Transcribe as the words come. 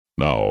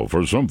Now,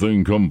 for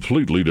something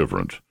completely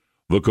different,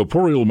 the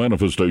corporeal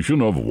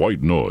manifestation of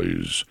white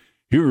noise.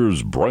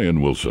 Here's Brian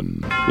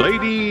Wilson.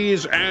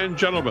 Ladies and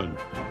gentlemen,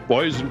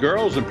 boys and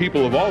girls and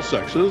people of all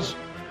sexes,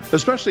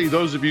 especially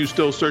those of you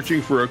still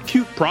searching for a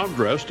cute prom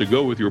dress to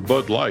go with your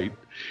Bud Light,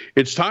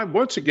 it's time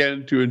once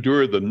again to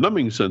endure the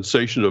numbing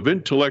sensation of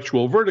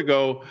intellectual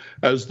vertigo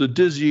as the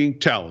dizzying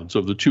talents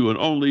of the two and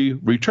only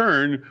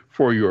return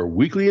for your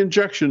weekly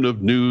injection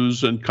of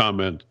news and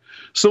comment,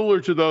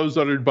 similar to those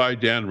uttered by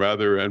Dan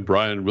Rather and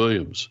Brian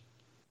Williams,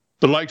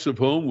 the likes of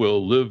whom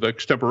will live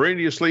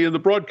extemporaneously in the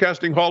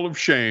Broadcasting Hall of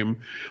Shame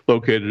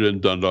located in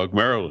Dundalk,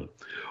 Maryland.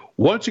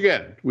 Once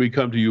again, we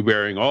come to you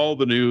bearing all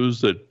the news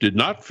that did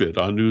not fit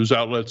on news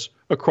outlets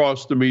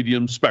across the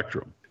medium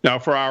spectrum. Now,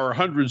 for our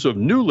hundreds of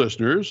new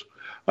listeners,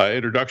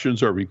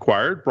 introductions are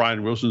required.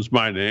 Brian Wilson's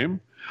my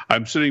name.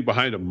 I'm sitting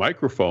behind a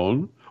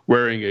microphone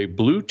wearing a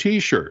blue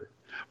T-shirt.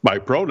 My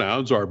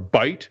pronouns are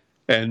bite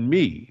and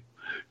me.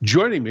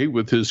 Joining me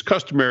with his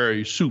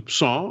customary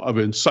soupçon of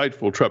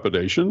insightful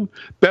trepidation,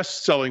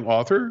 best-selling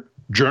author,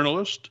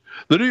 journalist,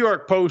 the New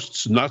York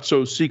Post's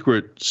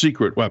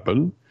not-so-secret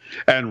weapon,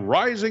 and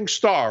rising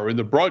star in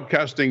the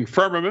broadcasting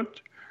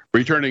firmament,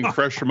 returning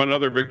fresh from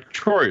another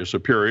victorious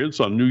appearance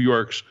on New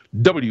York's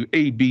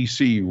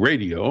WABC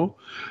radio,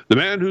 the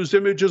man whose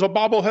image is a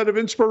bobblehead of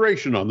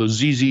inspiration on the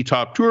ZZ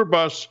Top tour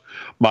bus,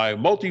 my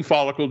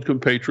multi-follicled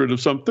compatriot of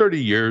some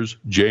 30 years,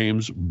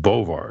 James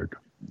Bovard.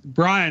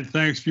 Brian,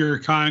 thanks for your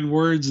kind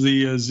words.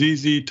 The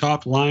ZZ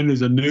Top line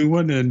is a new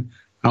one, and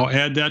I'll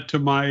add that to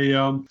my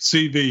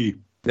CV.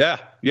 Yeah.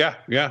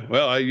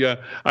 Well, I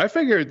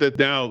figured that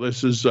now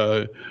this is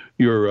your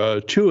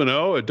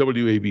 2-0 at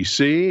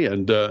WABC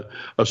and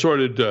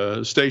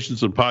assorted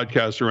stations and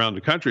podcasts around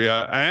the country,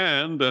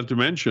 and to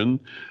mention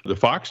the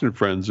Fox and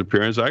Friends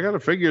appearance. I got to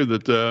figure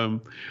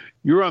that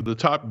you're on the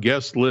top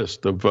guest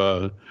list of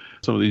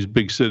some of these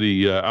big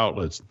city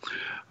outlets.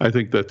 I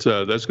think that's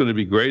going to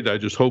be great. I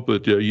just hope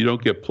that you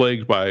don't get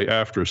plagued by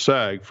After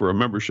SAG for a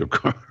membership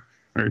card.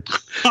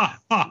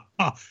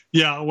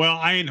 Yeah, well,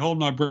 I ain't holding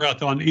my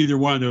breath on either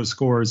one of those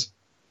scores.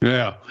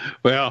 Yeah,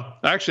 well,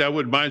 actually, I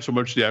wouldn't mind so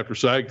much the After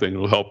SAG thing.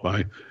 It'll help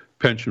my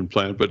pension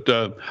plan. But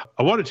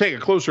I want to take a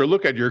closer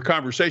look at your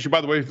conversation.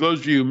 By the way, for those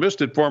of you who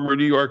missed it, former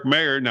New York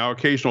mayor, now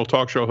occasional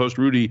talk show host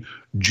Rudy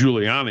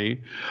Giuliani,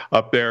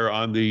 up there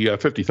on the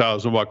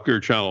 50,000-watt Clear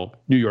Channel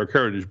New York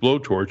Heritage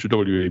Blowtorch at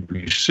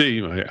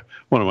WABC,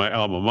 one of my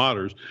alma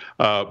maters.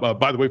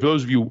 By the way, for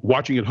those of you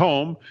watching at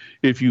home,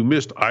 if you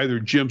missed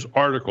either Jim's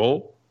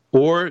article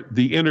or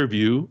the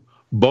interview,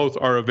 both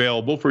are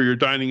available for your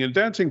dining and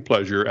dancing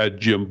pleasure at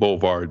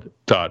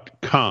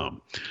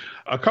jimbovard.com.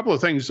 A couple of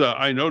things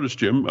I noticed,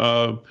 Jim.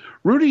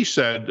 Rudy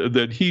said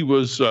that he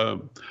was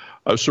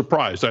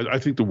surprised, I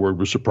think the word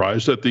was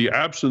surprised, at the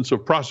absence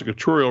of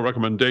prosecutorial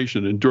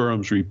recommendation in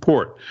Durham's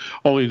report,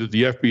 only that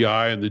the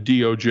FBI and the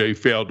DOJ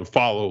failed to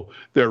follow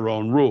their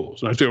own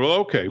rules. And I said, well,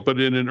 okay, but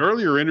in an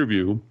earlier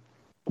interview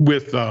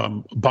with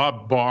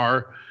Bob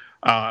Barr,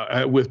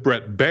 with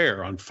Brett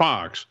Baer on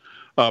Fox,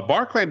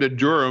 Barr claimed that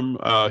Durham,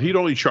 he'd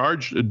only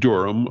charged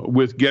Durham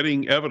with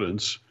getting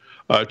evidence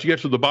to get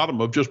to the bottom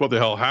of just what the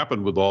hell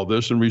happened with all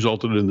this and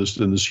resulted in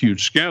this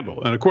huge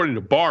scandal. And according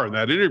to Barr in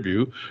that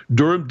interview,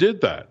 Durham did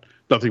that.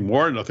 Nothing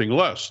more, nothing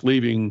less,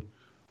 leaving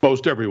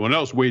most everyone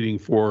else waiting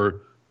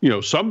for,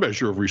 some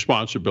measure of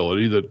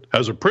responsibility that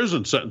has a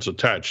prison sentence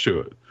attached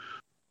to it.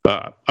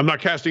 I'm not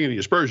casting any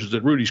aspersions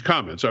at Rudy's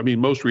comments. I mean,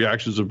 most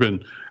reactions have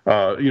been,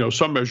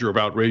 some measure of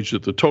outrage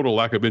at the total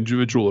lack of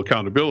individual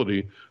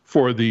accountability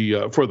for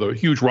the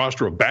huge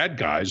roster of bad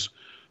guys,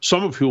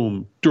 some of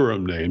whom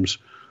Durham names.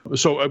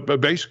 So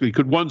basically,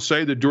 could one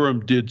say that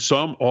Durham did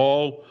some,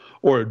 all,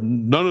 or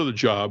none of the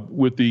job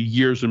with the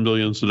years and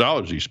millions of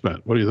dollars he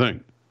spent? What do you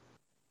think?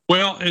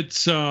 Well,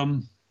 it's I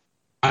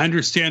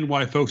understand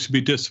why folks would be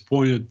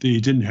disappointed that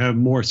he didn't have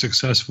more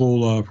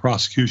successful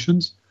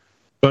prosecutions,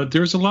 but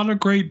there's a lot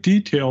of great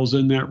details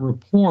in that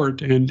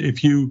report, and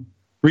if you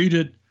read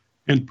it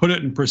and put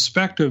it in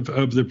perspective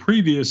of the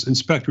previous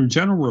Inspector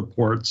General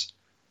reports,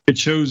 it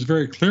shows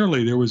very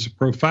clearly there was a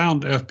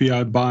profound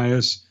FBI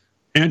bias,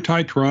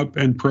 anti-Trump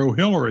and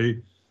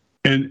pro-Hillary,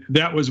 and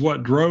that was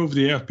what drove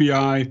the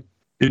FBI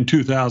in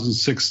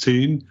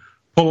 2016,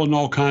 pulling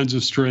all kinds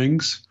of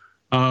strings.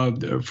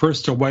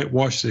 First to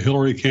whitewash the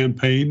Hillary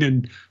campaign,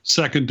 and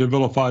second to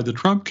vilify the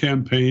Trump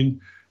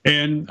campaign,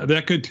 and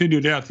that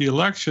continued after the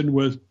election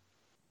with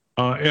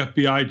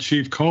FBI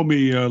Chief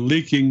Comey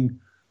leaking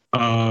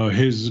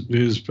his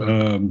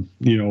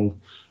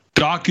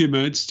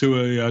documents to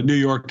a New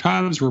York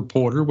Times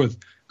reporter with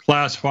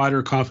classified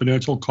or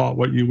confidential, call it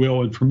what you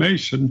will,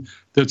 information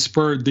that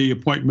spurred the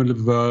appointment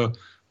of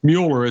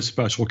Mueller as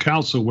special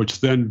counsel,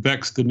 which then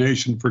vexed the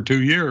nation for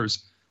 2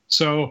 years.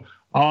 So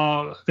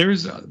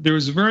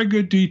there's very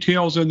good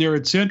details in there.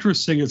 It's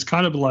interesting. It's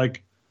kind of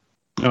like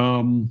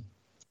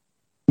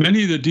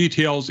many of the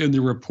details in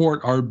the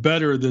report are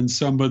better than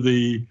some of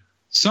the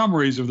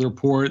summaries of the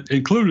report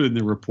included in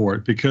the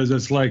report, because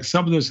it's like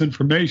some of this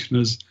information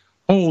is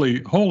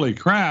holy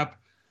crap.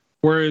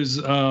 Whereas,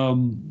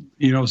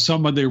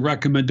 some of the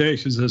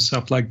recommendations and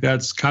stuff like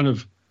that's kind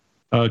of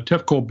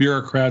typical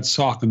bureaucrat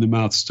sock in the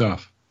mouth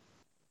stuff.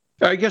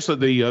 I guess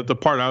the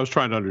part I was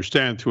trying to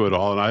understand through it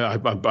all,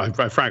 and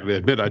I frankly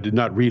admit I did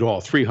not read all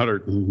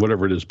 300 and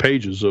whatever it is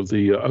pages of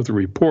the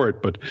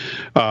report, but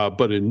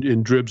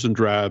in dribs and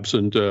drabs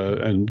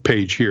and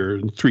page here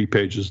and 3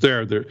 pages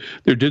there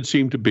did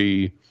seem to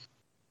be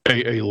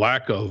a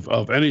lack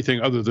of anything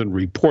other than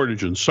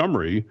reportage and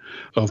summary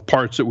of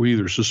parts that were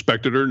either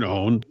suspected or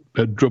known,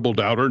 had dribbled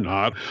out or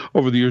not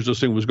over the years this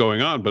thing was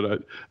going on.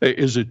 But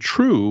is it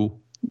true?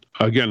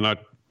 Again, not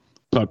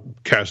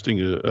casting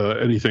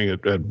anything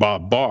at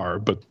Bob Barr,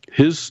 but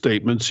his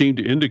statement seemed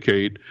to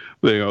indicate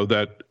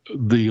that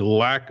the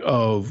lack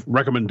of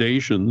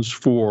recommendations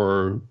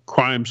for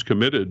crimes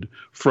committed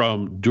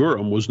from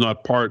Durham was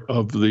not part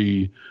of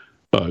the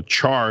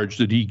charge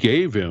that he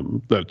gave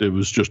him, that it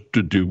was just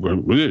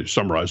to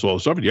summarize all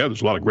this stuff. And yeah,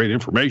 there's a lot of great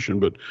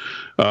information, but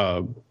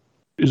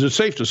is it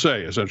safe to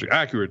say, essentially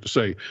accurate to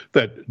say,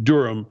 that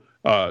Durham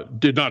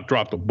did not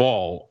drop the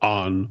ball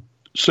on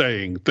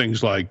saying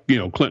things like,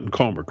 Clinton,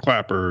 Comer,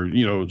 Clapper,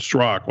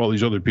 Strzok, all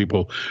these other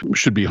people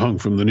should be hung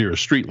from the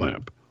nearest street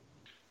lamp?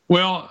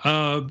 Well,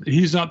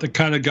 he's not the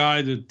kind of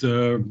guy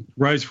that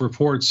writes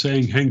reports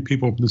saying hang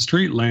people from the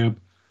street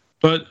lamp.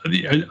 But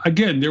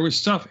again, there was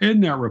stuff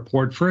in that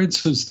report. For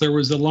instance, there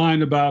was a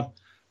line about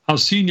how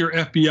senior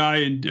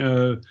FBI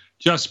and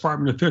Justice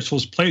Department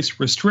officials placed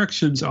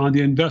restrictions on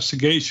the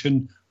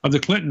investigation of the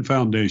Clinton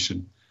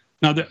Foundation.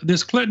 Now,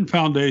 this Clinton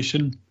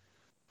Foundation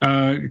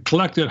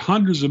collected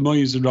hundreds of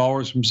millions of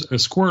dollars from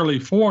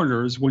squirrely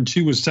foreigners when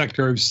she was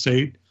Secretary of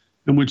State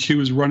and when she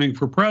was running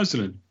for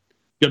president,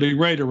 getting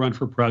ready to run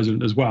for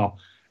president as well.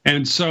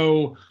 And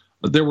so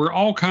there were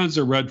all kinds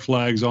of red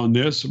flags on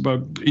this,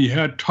 but you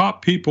had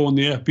top people in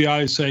the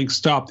FBI saying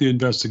stop the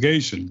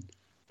investigation.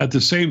 At the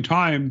same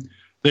time,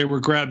 they were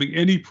grabbing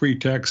any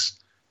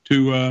pretext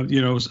to,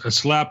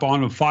 slap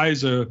on a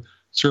FISA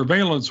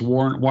surveillance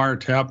warrant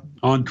wiretap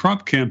on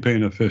Trump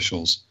campaign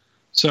officials.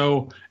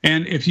 So,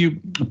 and if you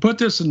put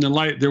this in the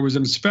light, there was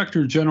an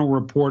Inspector General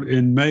report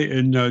in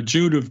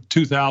June of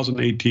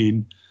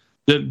 2018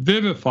 that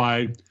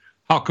vivified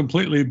how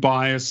completely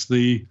biased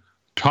the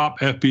top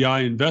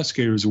FBI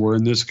investigators were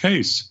in this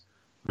case.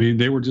 I mean,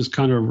 they were just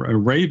kind of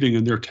raving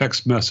in their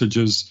text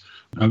messages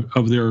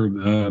of their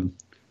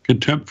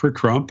contempt for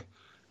Trump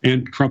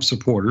and Trump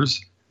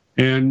supporters.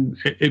 And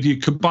if you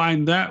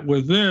combine that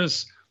with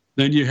this,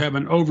 then you have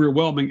an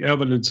overwhelming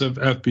evidence of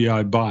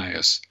FBI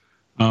bias.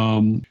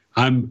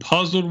 I'm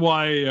puzzled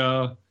why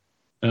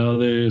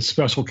the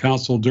special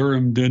counsel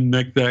Durham didn't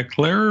make that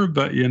clear,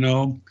 but,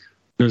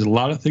 there's a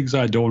lot of things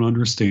I don't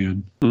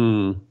understand.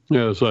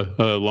 Yes,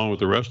 along with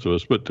the rest of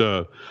us. But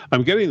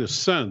I'm getting the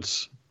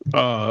sense,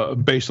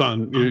 based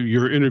on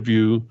your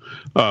interview,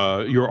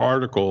 your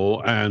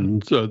article,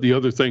 and the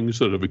other things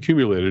that have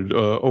accumulated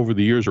over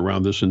the years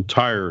around this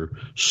entire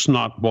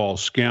snotball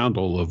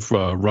scandal of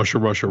Russia,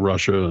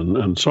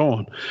 and so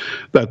on,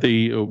 that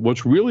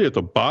what's really at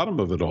the bottom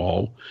of it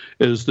all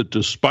is that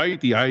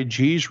despite the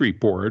IG's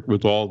report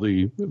with all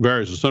the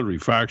various and sundry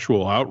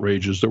factual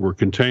outrages that were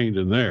contained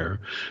in there,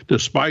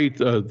 despite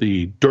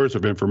the dearth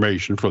of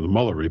information from the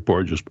Mueller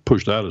report, just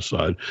push that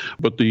aside,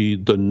 but the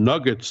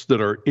nuggets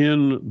that are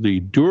in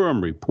the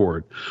Durham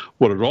report,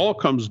 what it all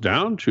comes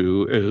down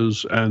to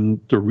is,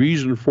 and the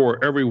reason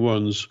for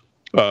everyone's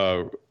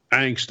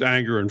angst,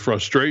 anger, and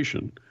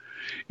frustration,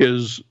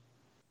 is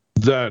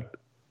that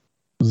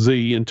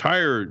the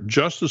entire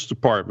Justice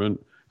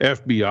Department,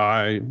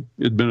 FBI,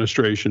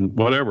 administration,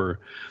 whatever,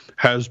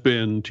 has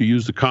been, to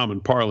use the common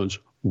parlance,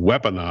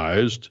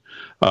 weaponized,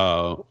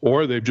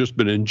 or they've just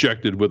been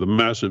injected with a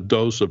massive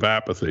dose of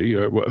apathy,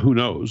 who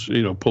knows,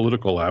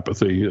 political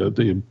apathy,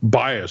 the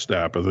biased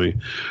apathy,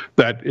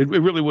 that it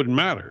really wouldn't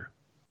matter.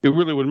 It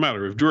really wouldn't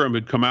matter if Durham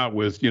had come out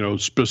with,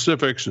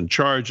 specifics and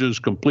charges,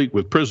 complete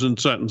with prison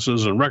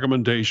sentences and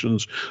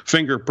recommendations,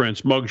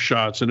 fingerprints, mug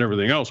shots, and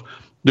everything else.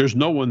 There's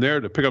no one there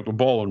to pick up the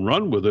ball and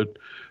run with it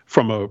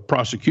from a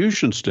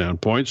prosecution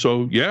standpoint.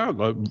 So yeah,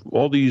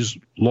 all these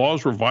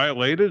laws were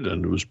violated,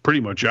 and it was pretty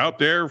much out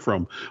there,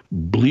 from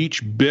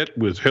bleach bit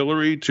with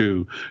Hillary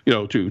to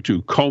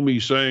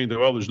Comey saying that,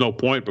 well, there's no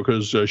point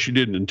because she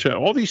didn't intend,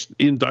 all these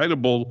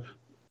indictable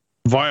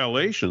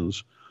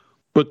violations.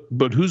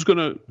 But who's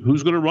gonna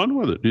run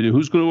with it?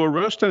 Who's going to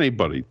arrest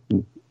anybody?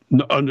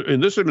 In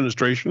this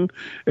administration,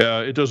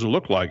 it doesn't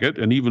look like it.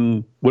 And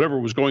even whatever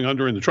was going on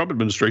during the Trump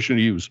administration,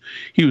 he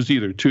was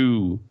either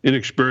too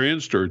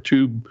inexperienced or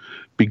too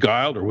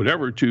beguiled or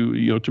whatever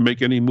to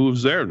make any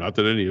moves there. Not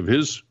that any of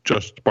his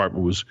Justice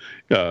Department was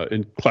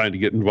inclined to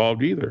get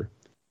involved either.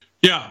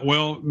 Yeah,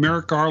 well,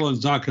 Merrick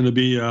Garland's not going to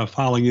be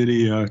filing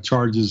any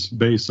charges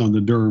based on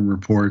the Durham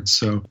report.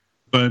 So,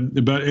 but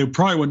it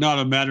probably would not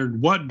have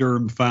mattered what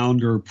Durham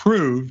found or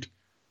proved.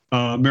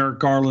 Merrick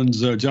Garland's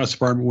Justice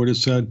Department would have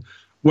said,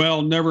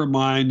 well, never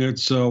mind.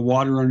 It's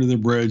water under the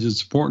bridge.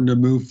 It's important to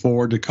move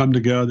forward, to come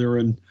together.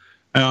 And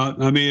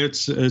I mean,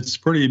 it's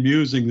pretty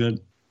amusing that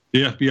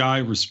the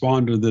FBI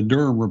responded to the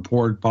Durham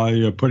report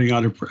by putting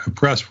out a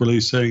press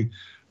release saying,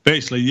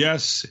 basically,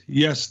 yes,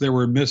 there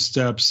were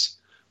missteps,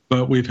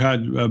 but we've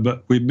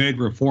made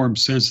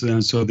reforms since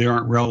then, so they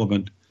aren't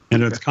relevant.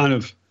 And it's kind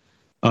of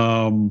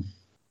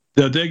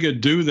that they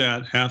could do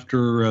that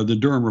after the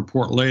Durham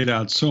report laid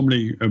out so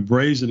many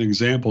brazen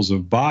examples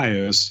of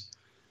bias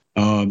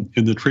in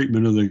the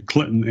treatment of the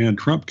Clinton and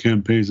Trump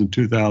campaigns in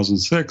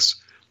 2006,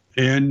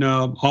 and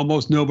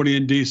almost nobody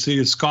in D.C.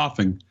 is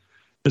scoffing.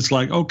 It's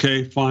like,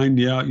 okay, fine,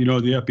 yeah, the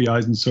FBI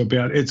isn't so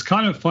bad. It's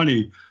kind of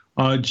funny.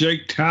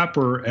 Jake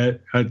Tapper at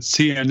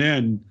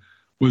CNN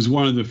was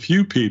one of the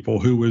few people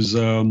who was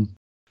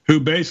who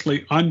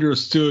basically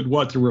understood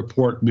what the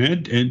report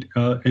meant,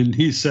 and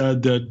he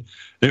said that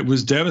it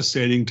was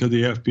devastating to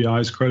the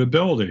FBI's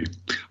credibility.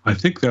 I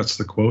think that's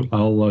the quote.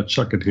 I'll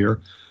check it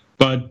here,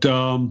 but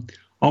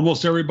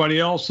almost everybody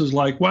else is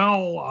like,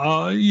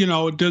 well,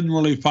 didn't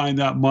really find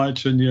that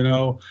much, and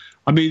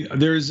I mean,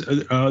 there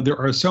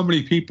are so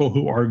many people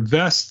who are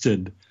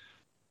vested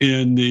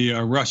in the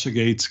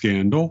Russiagate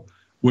scandal,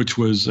 which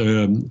was,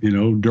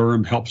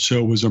 Durham helped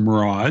show was a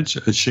mirage,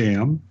 a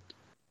sham,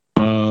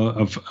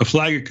 a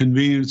flag of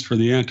convenience for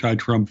the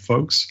anti-Trump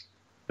folks.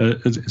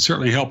 It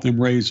certainly helped them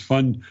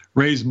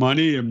raise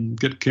money and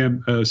get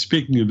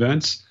speaking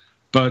events.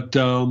 But,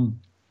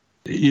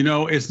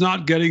 it's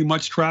not getting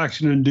much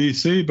traction in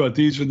D.C., but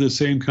these are the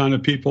same kind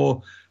of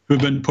people who've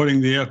been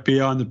putting the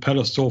FBI on the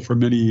pedestal for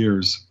many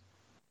years.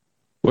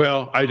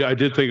 Well, I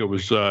did think it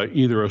was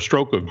either a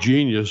stroke of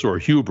genius or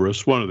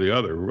hubris, one or the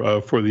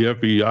other, for the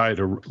FBI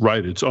to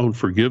write its own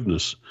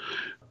forgiveness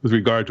with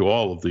regard to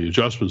all of the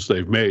adjustments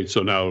they've made.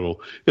 So now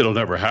it'll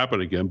never happen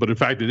again. But in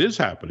fact, it is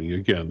happening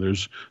again.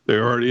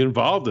 They're already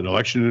involved in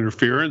election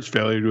interference,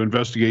 failure to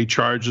investigate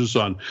charges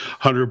on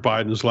Hunter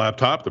Biden's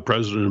laptop, the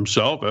president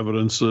himself,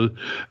 evidence,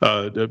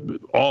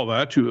 all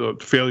that, to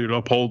failure to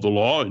uphold the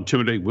law,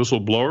 intimidate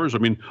whistleblowers. I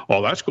mean,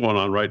 all that's going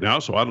on right now.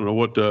 So I don't know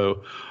what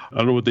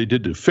they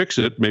did to fix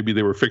it. Maybe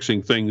they were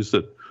fixing things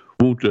that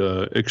won't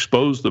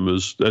expose them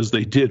as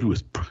they did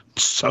with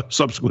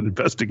subsequent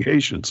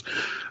investigations.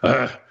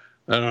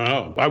 I don't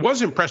know. I was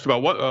impressed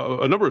about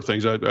a number of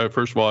things.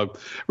 First of all, I'm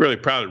really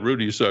proud that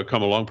Rudy's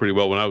come along pretty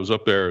well when I was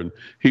up there, and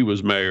he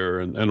was mayor,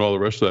 and all the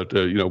rest of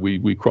that.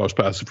 We crossed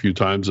paths a few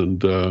times,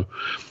 and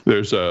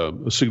there's a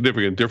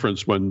significant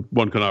difference when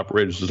one can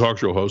operate as a talk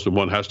show host and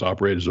one has to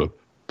operate as a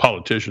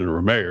politician or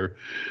a mayor.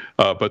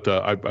 But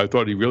I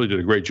thought he really did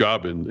a great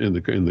job in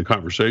the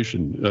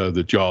conversation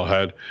that y'all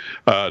had.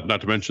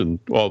 Not to mention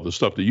all the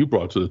stuff that you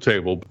brought to the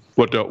table.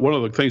 But one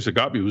of the things that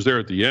got me was there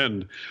at the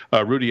end.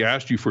 Rudy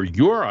asked you for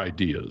your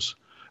ideas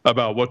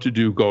about what to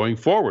do going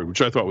forward,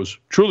 which I thought was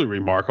truly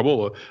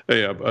remarkable.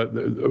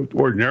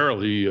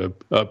 Ordinarily,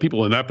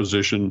 people in that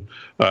position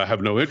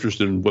have no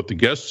interest in what the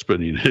guest's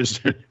opinion is.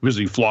 They're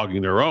busy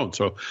flogging their own.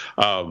 So.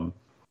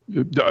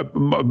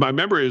 My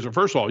memory is,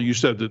 first of all, you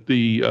said that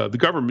the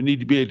government need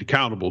to be made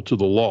accountable to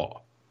the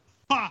law.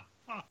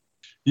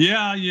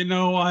 Yeah,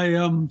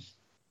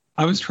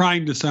 I was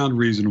trying to sound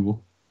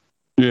reasonable.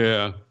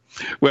 Yeah,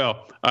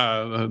 well,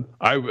 but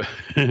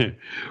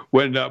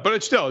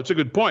it's a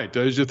good point.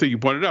 As you think you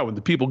pointed out, when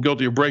the people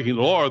guilty of breaking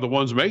the law are the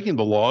ones making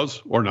the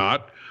laws or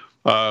not,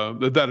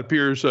 that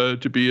appears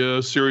to be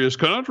a serious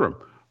conundrum.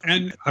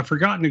 And I've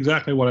forgotten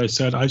exactly what I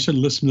said. I should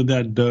listen to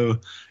that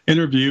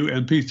interview,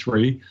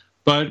 MP3.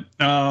 But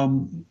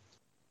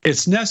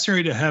it's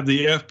necessary to have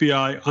the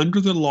FBI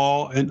under the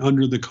law and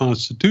under the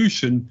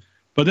Constitution.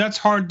 But that's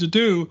hard to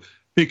do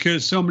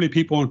because so many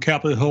people on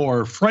Capitol Hill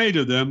are afraid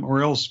of them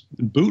or else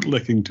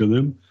bootlicking to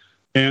them.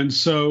 And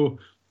so,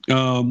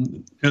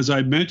 as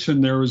I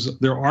mentioned,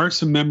 there are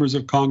some members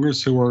of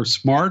Congress who are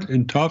smart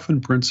and tough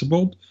and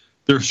principled.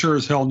 They're sure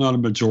as hell not a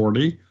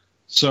majority.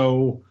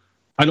 So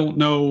I don't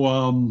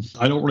know.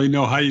 I don't really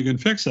know how you can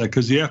fix that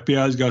because the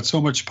FBI's got so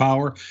much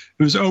power.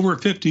 It was over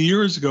 50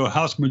 years ago.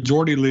 House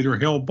Majority Leader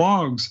Hale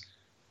Boggs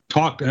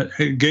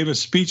gave a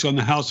speech on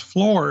the House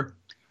floor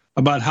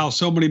about how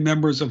so many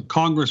members of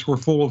Congress were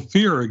full of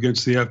fear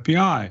against the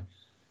FBI,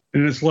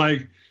 and it's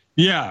like,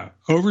 yeah,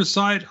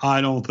 oversight?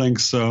 I don't think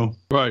so.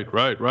 Right.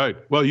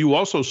 Well, you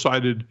also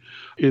cited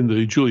in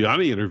the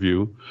Giuliani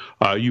interview,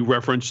 you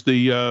referenced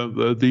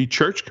the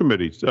church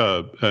committee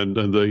and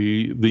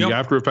the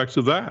after effects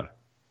of that.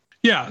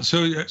 Yeah, so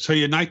in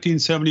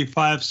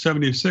 1975,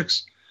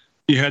 76,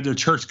 you had the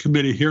church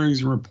committee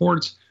hearings and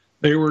reports.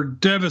 They were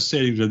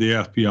devastating to the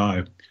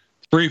FBI.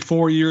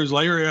 3-4 years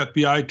later,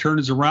 FBI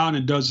turns around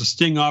and does a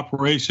sting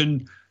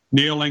operation,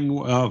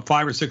 nailing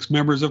 5 or 6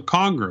 members of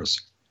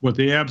Congress with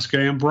the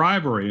abscam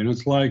bribery. And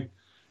it's like,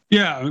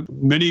 yeah,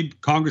 many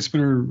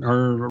congressmen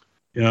are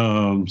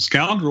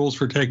scoundrels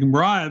for taking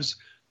bribes.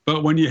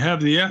 But when you have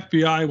the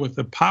FBI with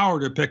the power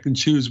to pick and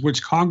choose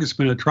which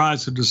congressman it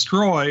tries to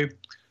destroy,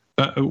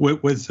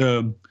 with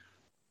a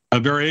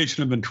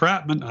variation of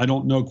entrapment. I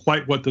don't know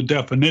quite what the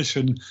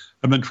definition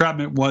of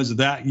entrapment was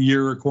that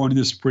year, according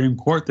to the Supreme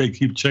Court. They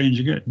keep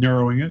changing it,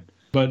 narrowing it.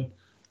 But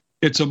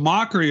it's a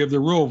mockery of the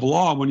rule of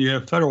law when you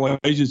have federal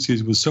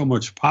agencies with so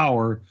much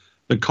power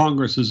that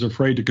Congress is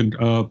afraid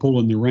to pull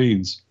in the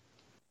reins.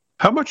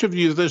 How much of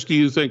this do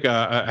you think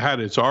had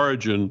its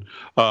origin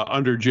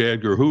under J.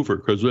 Edgar Hoover?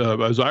 Because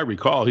as I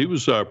recall, he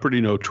was pretty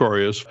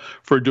notorious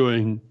for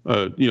doing,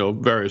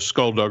 various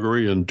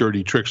skullduggery and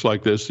dirty tricks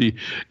like this. He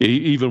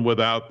even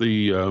without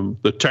the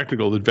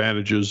technical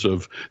advantages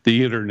of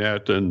the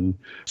internet and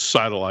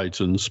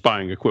satellites and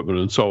spying equipment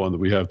and so on that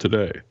we have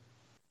today.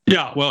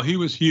 Yeah, well, he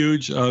was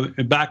huge.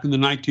 Back in the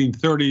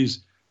 1930s,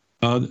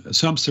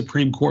 some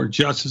Supreme Court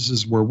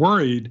justices were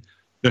worried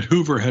that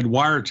Hoover had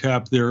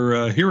wiretapped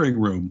their hearing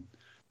room,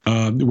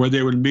 where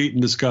they would meet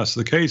and discuss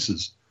the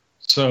cases.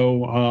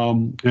 So,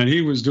 and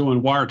he was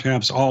doing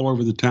wiretaps all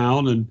over the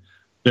town, and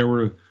there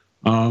were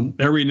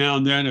every now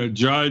and then a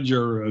judge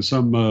or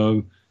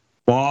some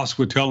boss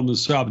would tell him to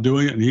stop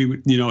doing it, and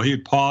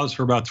he'd pause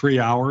for about 3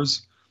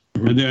 hours,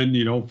 and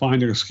then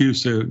find an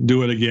excuse to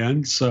do it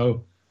again.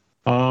 So,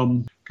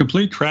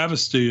 complete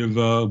travesty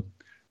of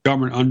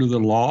government under the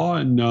law,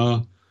 and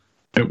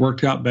it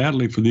worked out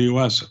badly for the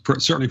U.S.,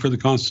 certainly for the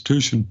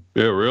Constitution.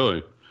 Yeah,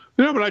 really.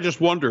 But I just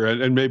wonder,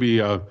 and maybe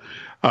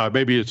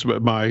it's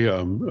my,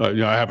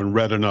 I haven't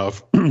read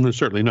enough,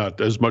 certainly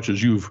not as much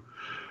as you've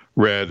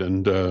read,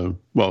 and I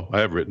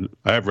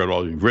have read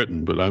all you've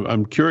written, but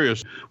I'm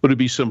curious, would it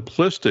be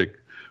simplistic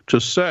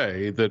to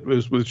say that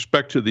with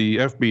respect to the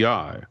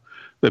FBI,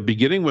 that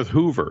beginning with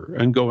Hoover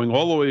and going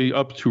all the way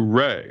up to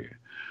Wray,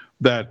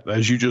 that,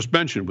 as you just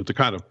mentioned, with the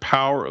kind of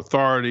power,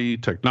 authority,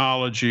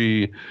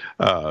 technology,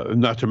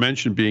 not to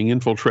mention being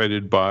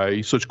infiltrated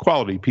by such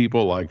quality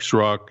people like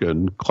Strzok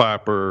and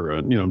Clapper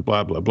and,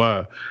 blah, blah,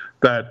 blah,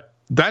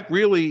 that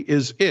really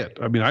is it.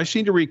 I mean, I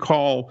seem to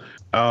recall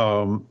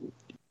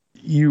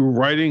you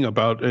writing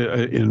about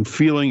in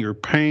Feeling Your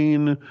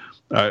Pain.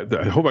 I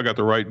hope I got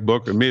the right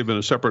book. It may have been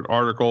a separate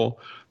article.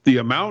 The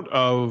amount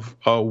of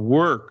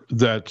work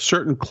that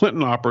certain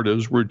Clinton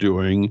operatives were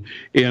doing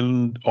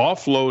in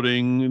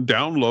offloading,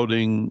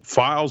 downloading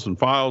files and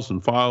files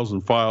and files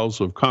and files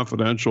of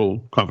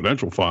confidential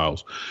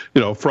files,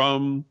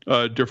 from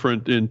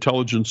different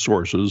intelligence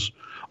sources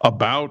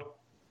about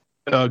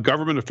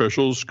government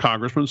officials,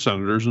 congressmen,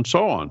 senators, and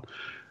so on.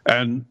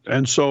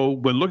 And so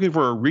when looking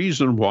for a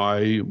reason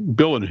why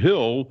Bill and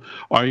Hill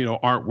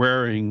aren't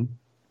wearing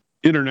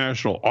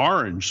international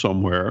orange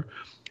somewhere,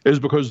 is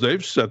because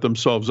they've set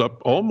themselves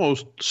up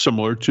almost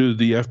similar to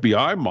the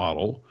FBI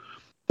model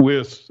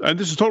and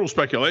this is total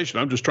speculation,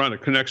 I'm just trying to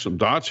connect some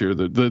dots here,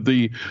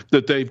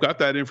 that they've got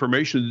that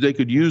information that they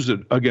could use it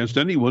against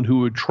anyone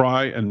who would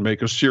try and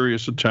make a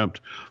serious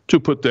attempt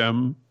to put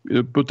them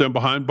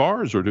behind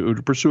bars or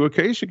to pursue a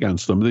case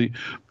against them.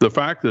 The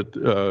fact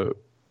that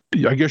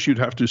I guess you'd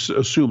have to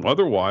assume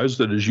otherwise,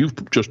 that as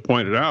you've just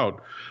pointed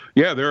out,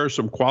 yeah, there are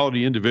some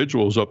quality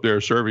individuals up there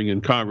serving in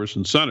Congress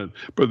and Senate,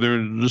 but they're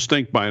a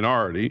distinct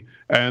minority,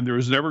 and there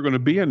is never going to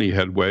be any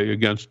headway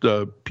against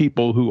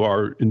people who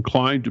are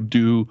inclined to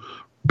do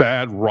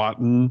bad,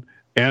 rotten,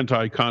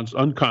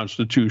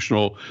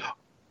 unconstitutional,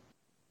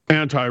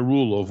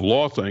 anti-rule of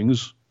law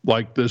things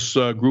like this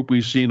group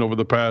we've seen over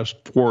the past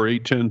 4,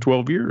 8, 10,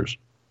 12 years.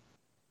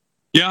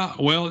 Yeah,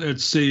 well,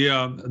 it's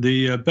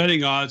the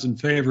betting odds in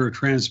favor of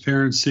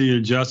transparency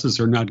and justice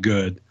are not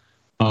good.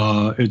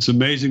 It's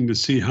amazing to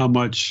see how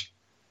much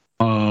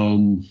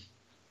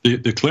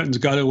the Clintons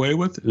got away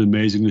with. It's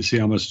amazing to see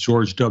how much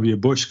George W.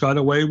 Bush got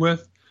away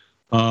with.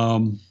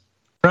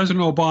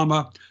 President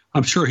Obama,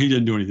 I'm sure he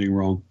didn't do anything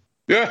wrong.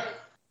 Yeah.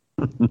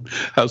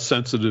 How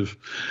sensitive.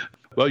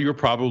 Well, you're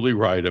probably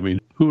right. I mean,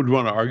 who would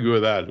want to argue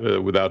with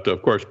that without,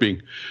 of course,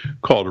 being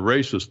called a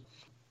racist?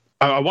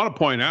 I want to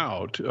point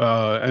out,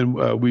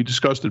 and we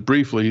discussed it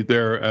briefly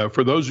there,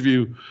 for those of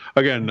you,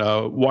 again,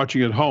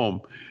 watching at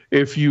home,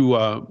 if you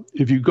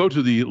go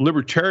to the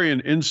Libertarian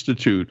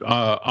Institute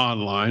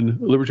online,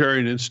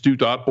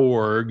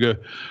 libertarianinstitute.org,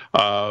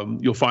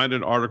 you'll find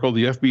an article,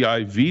 The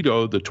FBI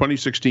Vetoed the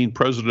 2016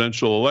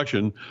 Presidential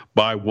Election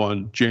by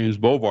one James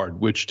Bovard,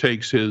 which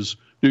takes his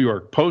New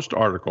York Post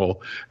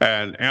article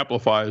and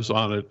amplifies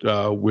on it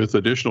with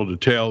additional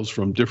details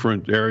from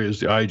different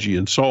areas, the IG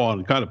and so on,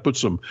 and kind of puts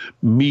some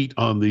meat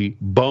on the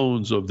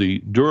bones of the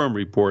Durham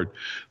report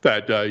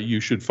that you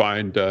should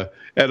find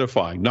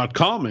edifying, not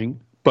calming,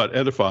 but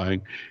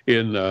edifying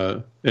in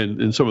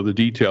some of the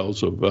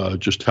details of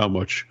just how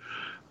much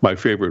my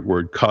favorite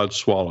word,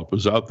 codswallop,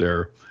 is out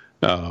there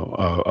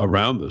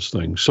around this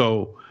thing.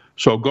 So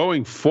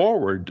going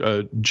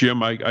forward,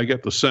 Jim, I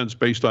get the sense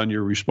based on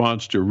your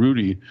response to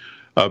Rudy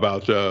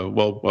about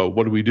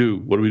what do we do?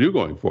 What do we do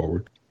going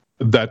forward?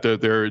 That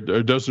there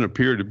doesn't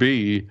appear to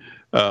be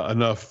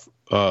enough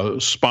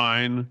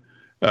spine,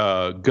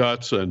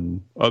 guts,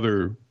 and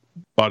other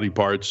body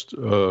parts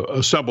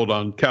assembled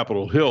on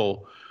Capitol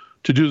Hill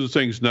to do the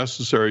things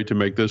necessary to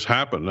make this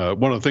happen.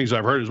 One of the things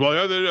I've heard is,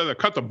 well, they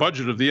cut the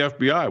budget of the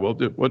FBI. Well,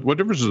 what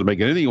difference does it make?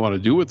 Anything you want to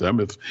do with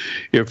them? If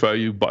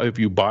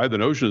you buy the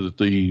notion that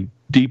the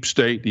deep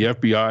state, the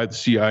FBI, the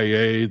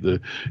CIA, the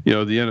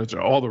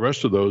NSA, all the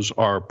rest of those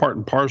are part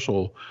and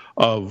parcel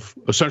of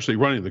essentially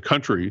running the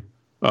country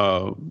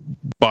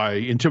by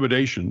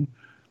intimidation,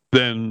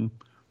 then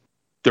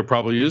there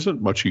probably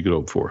isn't much you could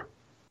hope for.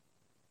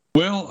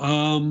 Well,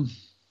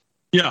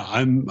 Yeah,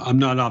 I'm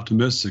not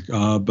optimistic,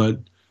 but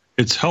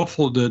it's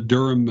helpful that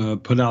Durham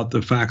put out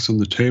the facts on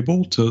the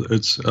table. So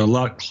it's a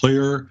lot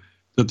clearer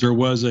that there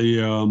was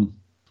a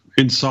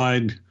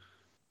inside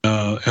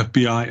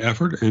FBI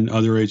effort and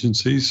other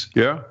agencies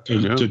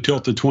to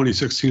tilt the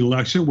 2016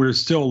 election. We're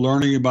still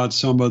learning about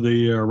some of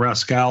the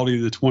rascality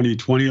of the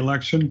 2020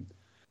 election.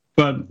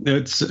 But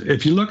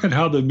if you look at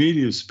how the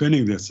media is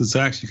spinning this, it's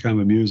actually kind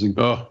of amusing.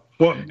 Oh.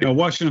 Well,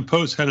 Washington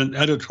Post had an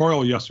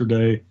editorial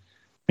yesterday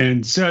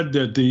and said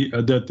that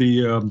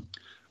the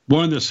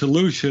one of the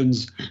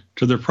solutions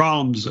to the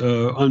problems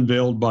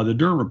unveiled by the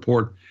Durham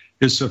report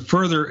is to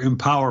further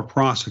empower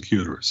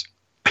prosecutors.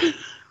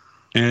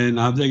 And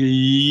I'm thinking,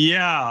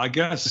 yeah, I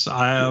guess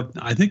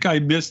I think I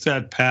missed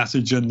that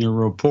passage in the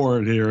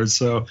report here.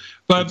 So,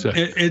 but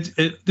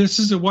this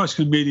is a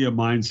Washington media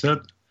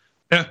mindset.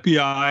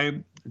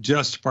 FBI,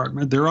 Justice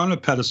Department, they're on a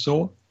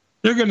pedestal.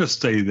 They're going to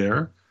stay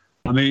there.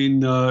 I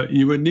mean,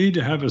 you would need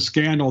to have a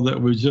scandal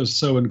that was just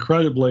so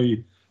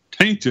incredibly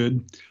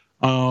tainted,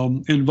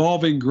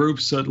 involving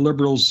groups that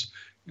liberals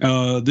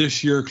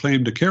this year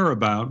claim to care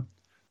about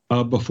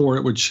before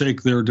it would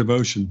shake their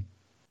devotion.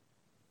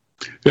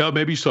 Yeah,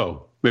 maybe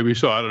so. Maybe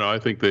so. I don't know. I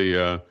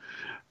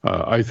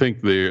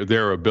think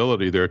their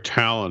ability, their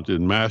talent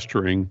in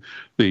mastering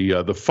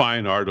the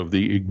fine art of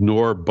the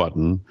ignore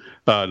button,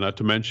 not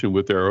to mention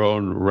with their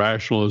own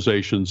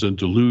rationalizations and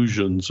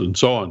delusions and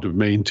so on, to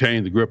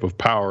maintain the grip of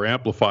power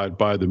amplified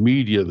by the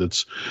media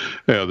that's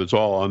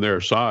all on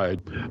their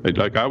side.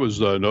 Like I was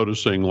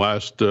noticing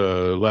last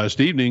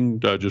evening,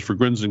 just for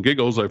grins and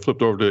giggles, I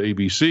flipped over to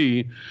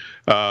ABC,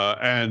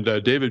 and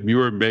David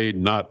Muir made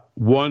not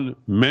one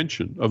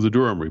mention of the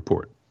Durham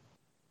report.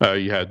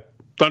 You had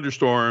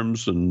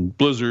thunderstorms and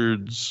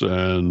blizzards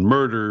and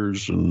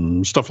murders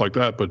and stuff like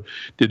that, but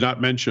did not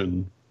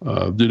mention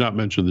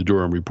the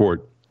Durham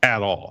report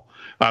at all.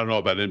 I don't know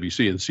about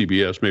NBC and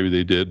CBS, maybe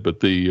they did, but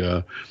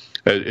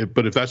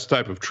but if that's the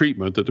type of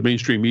treatment that the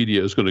mainstream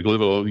media is going to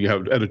deliver, you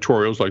have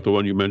editorials like the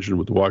one you mentioned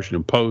with the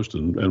Washington Post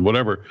and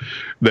whatever,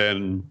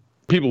 then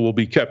people will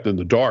be kept in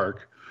the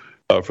dark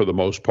for the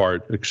most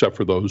part, except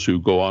for those who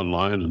go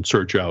online and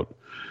search out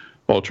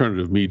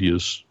alternative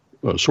media's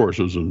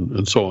sources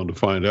and so on to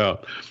find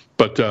out.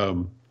 But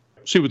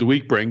see what the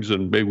week brings,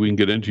 and maybe we can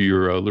get into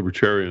your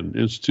Libertarian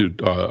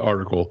Institute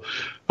article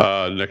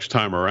next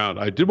time around.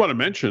 I did want to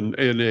mention,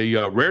 in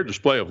a rare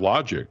display of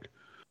logic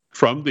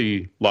from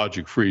the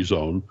logic-free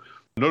zone,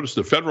 notice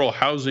the Federal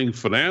Housing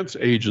Finance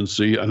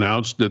Agency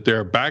announced that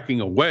they're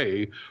backing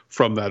away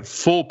from that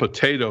full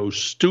potato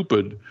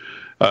stupid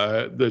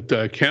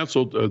that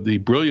canceled the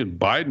brilliant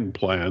Biden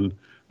plan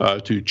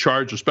to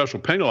charge a special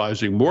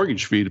penalizing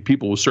mortgage fee to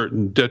people with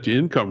certain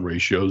debt-to-income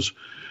ratios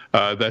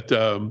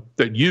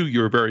that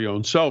your very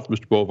own self,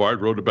 Mr. Bovard,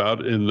 wrote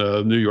about in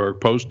the New York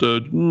Post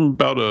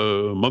about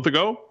a month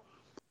ago.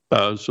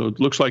 So it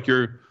looks like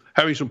you're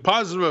having some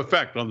positive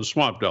effect on the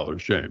swamp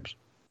dollars, James.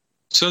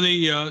 So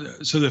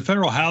the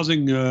Federal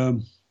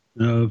Housing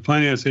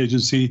Finance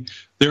Agency,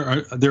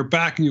 they're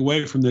backing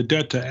away from the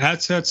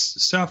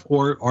debt-to-assets stuff,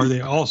 or are they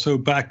also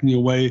backing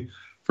away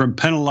from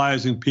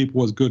penalizing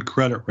people with good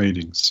credit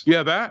ratings?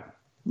 Yeah, that.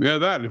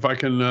 If I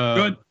can,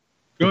 good.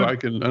 I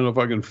don't know if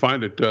I can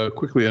find it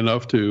quickly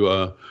enough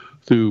to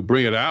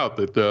bring it out.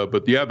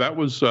 But yeah, that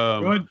was.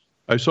 Good.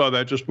 I saw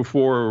that just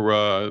before.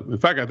 In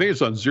fact, I think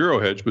it's on Zero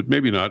Hedge, but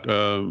maybe not.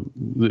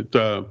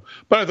 But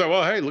I thought,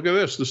 well, hey, look at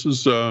this. This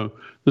is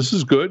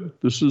good.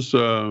 This is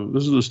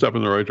a step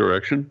in the right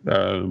direction.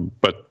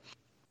 But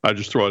I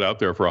just throw it out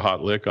there for a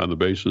hot lick on the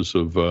basis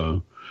of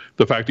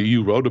the fact that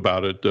you wrote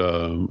about it,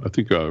 I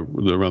think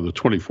around the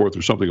 24th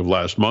or something of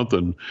last month,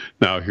 and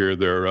now here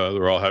they're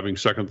all having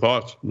second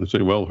thoughts. And they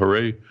say, well,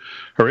 hooray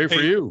for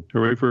you,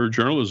 hooray for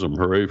journalism,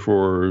 hooray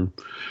for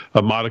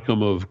a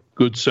modicum of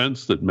good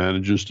sense that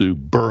manages to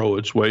burrow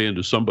its way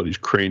into somebody's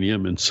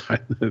cranium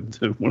inside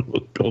one of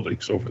those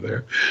buildings over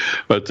there.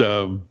 But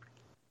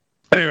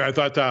anyway, I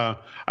thought,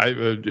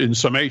 in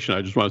summation,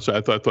 I just want to say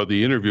I thought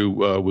the interview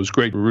was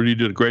great. Rudy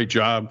did a great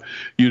job.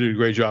 You did a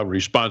great job in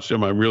response to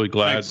him. I'm really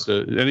glad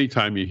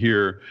anytime you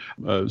hear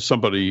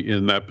somebody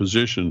in that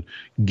position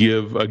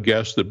give a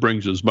guest that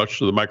brings as much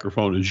to the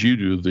microphone as you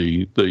do,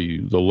 the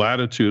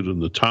latitude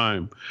and the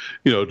time,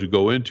 to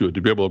go into it,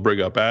 to be able to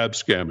bring up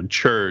Abscam and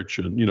church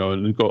and,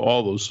 and go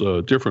all those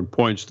different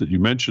points that you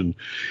mentioned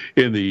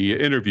in the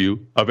interview,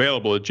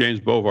 available at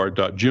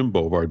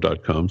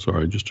JamesBovard.jimbovard.com.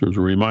 Sorry, just as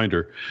a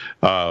reminder.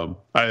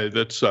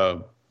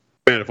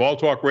 Man, if All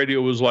Talk Radio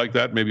was like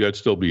that, maybe I'd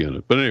still be in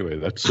it. But anyway,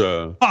 that's.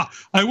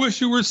 I wish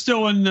you were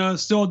still in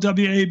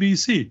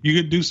WABC.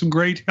 You could do some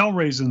great hell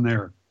raising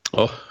there.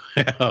 Oh,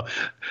 yeah.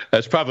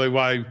 That's probably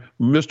why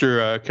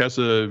Mr.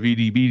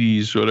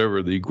 Cassavetes,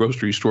 whatever, the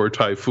grocery store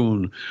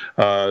typhoon,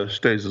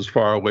 stays as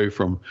far away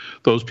from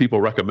those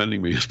people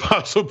recommending me as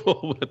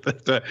possible.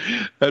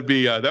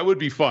 That would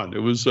be fun. It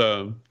was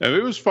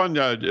fun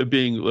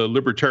being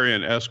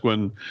libertarian-esque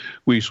when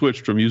we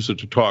switched from Use It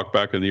to Talk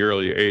back in the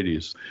early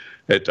 80s.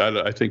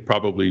 I think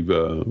probably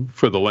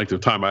for the length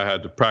of time I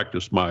had to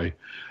practice my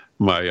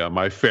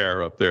my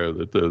fare up there,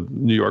 that the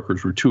New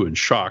Yorkers were too in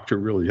shock to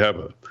really have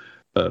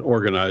an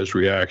organized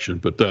reaction.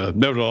 But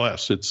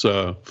nevertheless, it's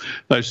nice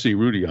to see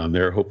Rudy on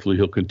there. Hopefully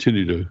he'll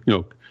continue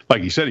to,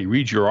 like he said, he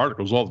reads your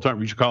articles all the time,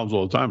 reads your columns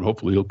all the time. And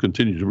hopefully he'll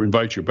continue to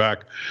invite you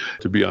back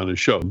to be on his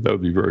show. That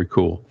would be very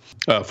cool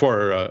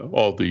for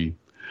all the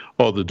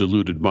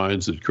deluded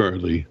minds that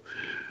currently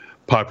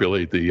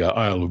populate the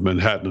Isle of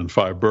Manhattan and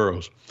 5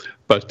 boroughs.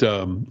 But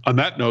on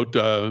that note,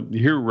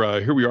 here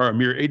we are, a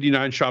mere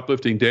 89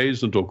 shoplifting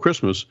days until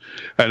Christmas.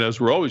 And as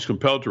we're always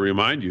compelled to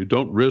remind you,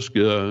 don't risk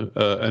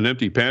an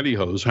empty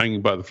pantyhose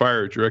hanging by the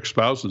fire at your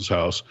ex-spouse's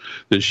house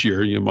this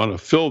year. You want to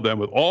fill them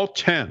with all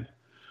 10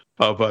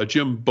 of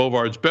Jim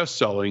Bovard's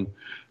best-selling,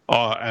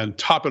 and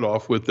top it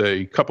off with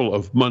a couple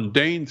of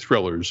mundane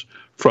thrillers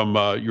from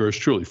yours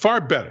truly.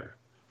 Far better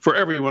for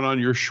everyone on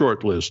your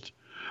short list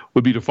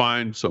would be to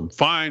find some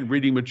fine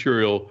reading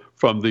material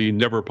from the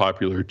never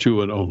popular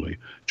Two and Only.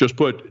 Just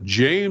put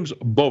James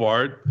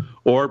Bovard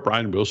or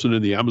Brian Wilson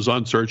in the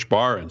Amazon search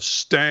bar and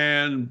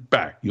stand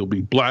back. You'll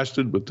be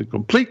blasted with the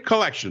complete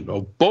collection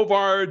of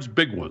Bovard's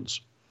big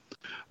ones.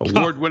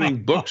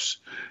 Award-winning books,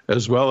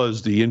 as well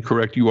as the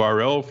incorrect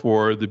URL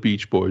for the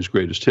Beach Boys'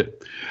 greatest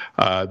hit.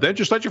 Then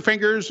just let your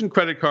fingers and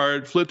credit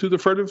card flit through the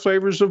furtive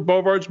flavors of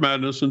Bovard's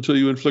madness until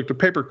you inflict a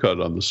paper cut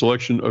on the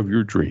selection of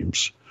your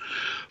dreams.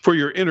 For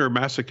your inner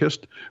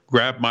masochist,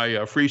 grab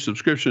my free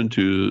subscription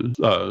to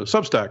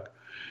Substack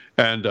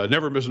and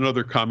never miss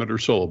another comment or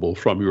syllable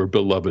from your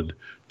beloved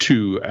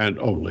Two and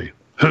Only.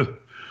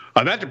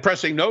 On that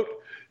depressing note,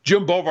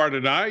 Jim Bovard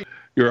and I,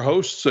 your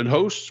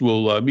hosts,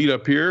 will meet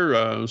up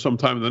here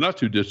sometime in the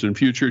not-too-distant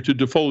future to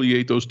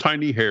defoliate those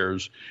tiny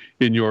hairs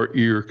in your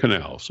ear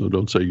canal. So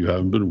don't say you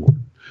haven't been warned.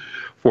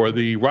 For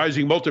the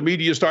rising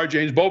multimedia star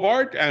James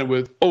Bovard, and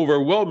with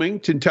overwhelming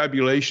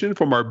tintabulation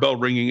from our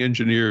bell-ringing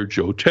engineer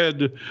Joe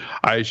Ted,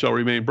 I shall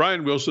remain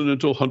Brian Wilson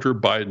until Hunter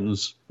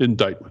Biden's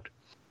indictment.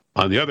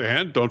 On the other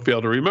hand, don't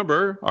fail to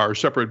remember our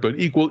separate but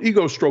equal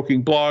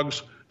ego-stroking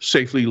blogs,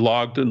 safely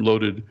logged and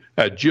loaded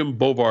at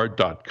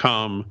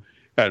jimbovard.com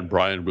and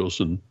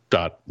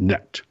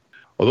brianwilson.net.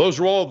 Well, those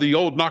are all the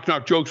old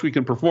knock-knock jokes we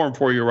can perform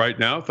for you right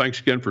now. Thanks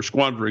again for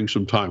squandering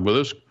some time with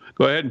us.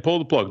 Go ahead and pull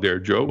the plug there,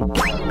 Joe.